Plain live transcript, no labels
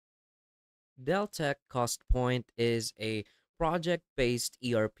Deltek Costpoint is a project based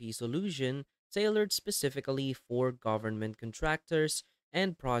ERP solution tailored specifically for government contractors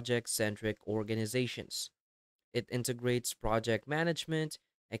and project centric organizations. It integrates project management,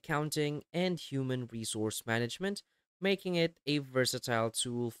 accounting, and human resource management, making it a versatile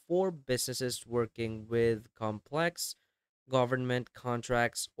tool for businesses working with complex government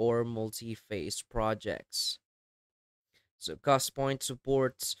contracts or multi phase projects. So CostPoint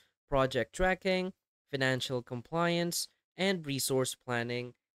supports project tracking, financial compliance, and resource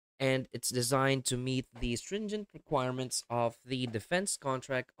planning, and it's designed to meet the stringent requirements of the Defense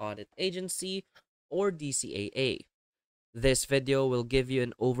Contract Audit Agency or DCAA. This video will give you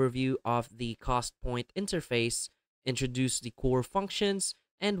an overview of the CostPoint interface, introduce the core functions,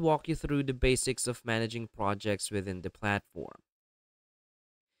 and walk you through the basics of managing projects within the platform.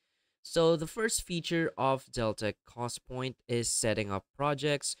 So the first feature of Deltek Costpoint is setting up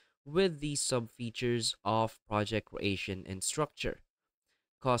projects with the sub-features of project creation and structure.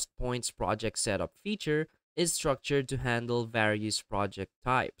 Costpoint's project setup feature is structured to handle various project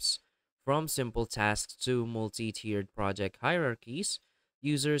types. From simple tasks to multi-tiered project hierarchies,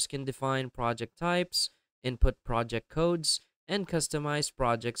 users can define project types, input project codes, and customize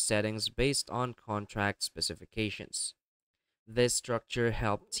project settings based on contract specifications. This structure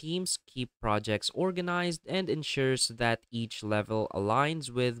helps teams keep projects organized and ensures that each level aligns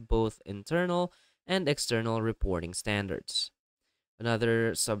with both internal and external reporting standards.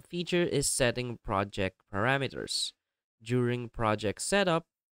 Another subfeature is setting project parameters. During project setup,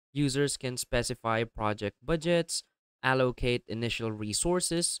 users can specify project budgets, allocate initial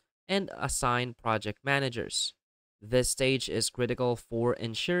resources, and assign project managers. This stage is critical for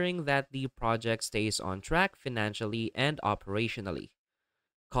ensuring that the project stays on track financially and operationally.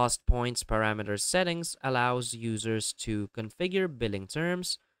 Cost points parameter settings allows users to configure billing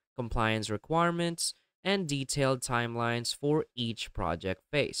terms, compliance requirements, and detailed timelines for each project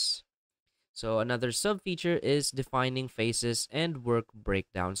phase. So another subfeature is defining phases and work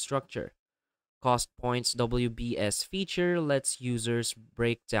breakdown structure. Cost Points WBS feature lets users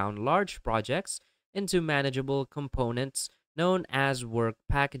break down large projects into manageable components known as work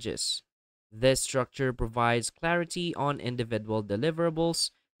packages. This structure provides clarity on individual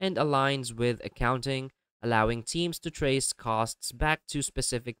deliverables and aligns with accounting, allowing teams to trace costs back to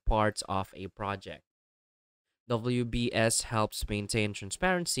specific parts of a project. WBS helps maintain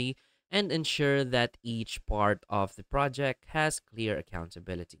transparency and ensure that each part of the project has clear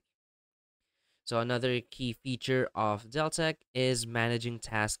accountability. So another key feature of Deltek is managing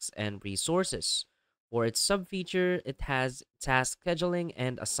tasks and resources. For its subfeature, it has task scheduling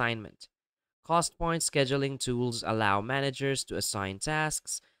and assignment. Cost point scheduling tools allow managers to assign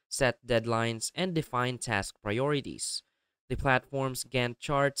tasks, set deadlines, and define task priorities. The platform's Gantt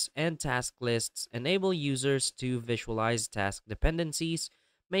charts and task lists enable users to visualize task dependencies,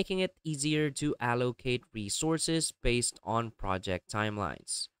 making it easier to allocate resources based on project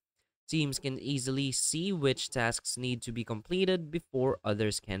timelines. Teams can easily see which tasks need to be completed before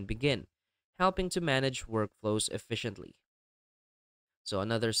others can begin, helping to manage workflows efficiently. So,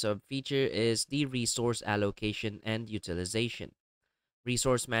 another sub feature is the resource allocation and utilization.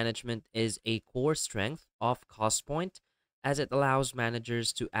 Resource management is a core strength of CostPoint as it allows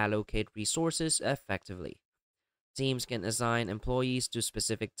managers to allocate resources effectively. Teams can assign employees to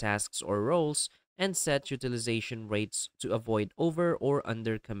specific tasks or roles and set utilization rates to avoid over or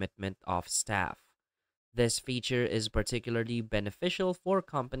under commitment of staff. This feature is particularly beneficial for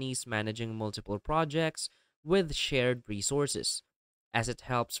companies managing multiple projects with shared resources, as it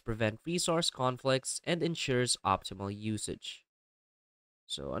helps prevent resource conflicts and ensures optimal usage.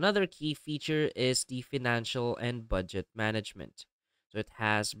 So, another key feature is the financial and budget management. So, it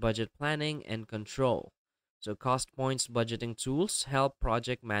has budget planning and control. So, cost points budgeting tools help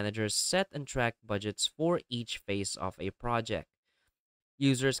project managers set and track budgets for each phase of a project.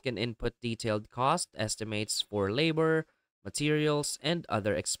 Users can input detailed cost estimates for labor, materials, and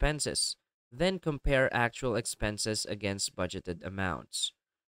other expenses, then compare actual expenses against budgeted amounts.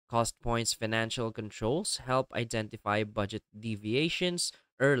 Cost points financial controls help identify budget deviations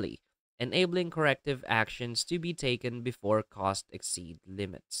early, enabling corrective actions to be taken before costs exceed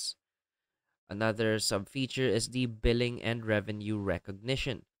limits. Another subfeature is the billing and revenue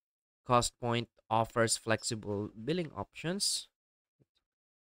recognition. CostPoint offers flexible billing options.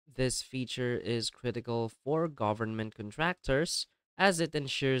 This feature is critical for government contractors as it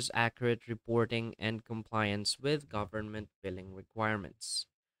ensures accurate reporting and compliance with government billing requirements.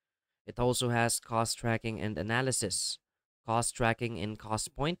 It also has cost tracking and analysis. Cost tracking in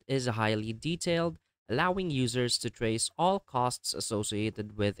CostPoint is highly detailed, allowing users to trace all costs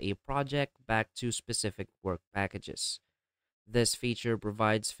associated with a project back to specific work packages. This feature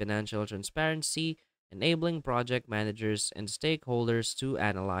provides financial transparency, enabling project managers and stakeholders to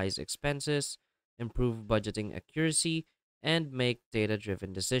analyze expenses, improve budgeting accuracy, and make data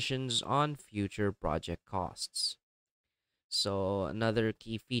driven decisions on future project costs. So, another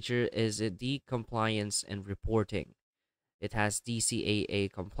key feature is the compliance and reporting. It has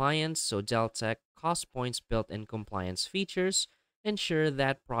DCAA compliance, so Deltek Costpoint's built-in compliance features ensure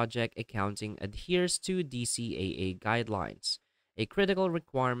that project accounting adheres to DCAA guidelines, a critical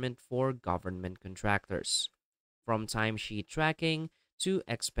requirement for government contractors. From timesheet tracking to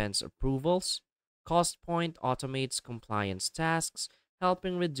expense approvals, Costpoint automates compliance tasks,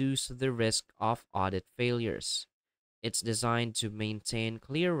 helping reduce the risk of audit failures. It's designed to maintain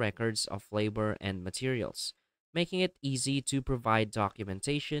clear records of labor and materials, making it easy to provide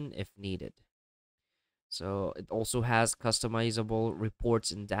documentation if needed. So it also has customizable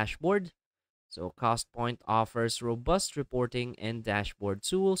reports and dashboard. So CostPoint offers robust reporting and dashboard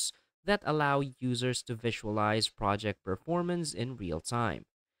tools that allow users to visualize project performance in real time.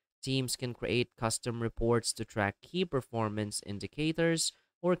 Teams can create custom reports to track key performance indicators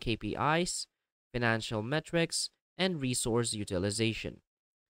or KPIs, financial metrics, and resource utilization.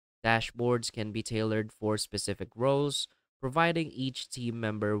 Dashboards can be tailored for specific roles, providing each team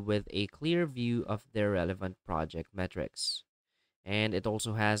member with a clear view of their relevant project metrics. And it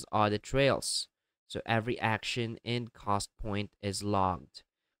also has audit trails. So every action in cost point is logged,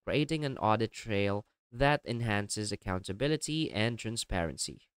 creating an audit trail that enhances accountability and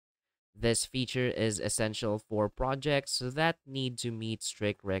transparency. This feature is essential for projects that need to meet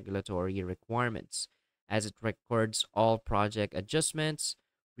strict regulatory requirements, as it records all project adjustments,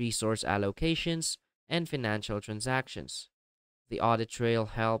 resource allocations, and financial transactions. The audit trail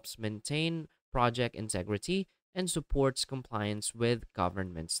helps maintain project integrity and supports compliance with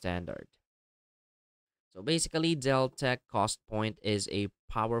government standard. So basically, Deltek Costpoint is a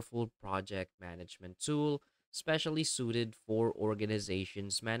powerful project management tool specially suited for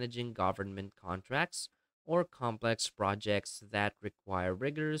organizations managing government contracts or complex projects that require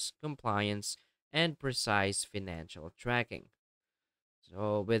rigorous compliance and precise financial tracking.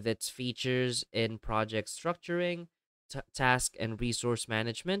 So, with its features in project structuring, task and resource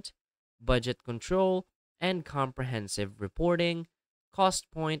management, budget control, and comprehensive reporting,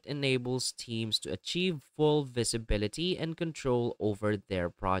 CostPoint enables teams to achieve full visibility and control over their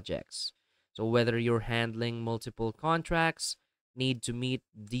projects. So, whether you're handling multiple contracts, need to meet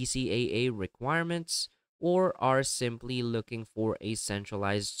DCAA requirements, or are simply looking for a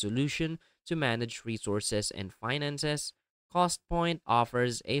centralized solution to manage resources and finances, CostPoint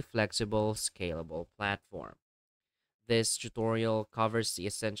offers a flexible, scalable platform. This tutorial covers the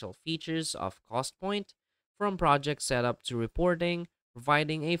essential features of CostPoint, from project setup to reporting,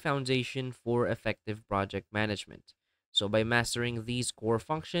 providing a foundation for effective project management. So, by mastering these core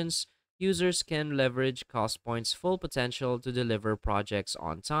functions, users can leverage CostPoint's full potential to deliver projects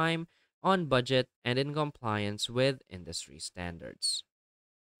on time, on budget, and in compliance with industry standards.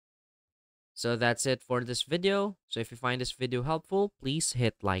 So that's it for this video. So if you find this video helpful, please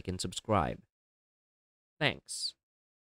hit like and subscribe. Thanks.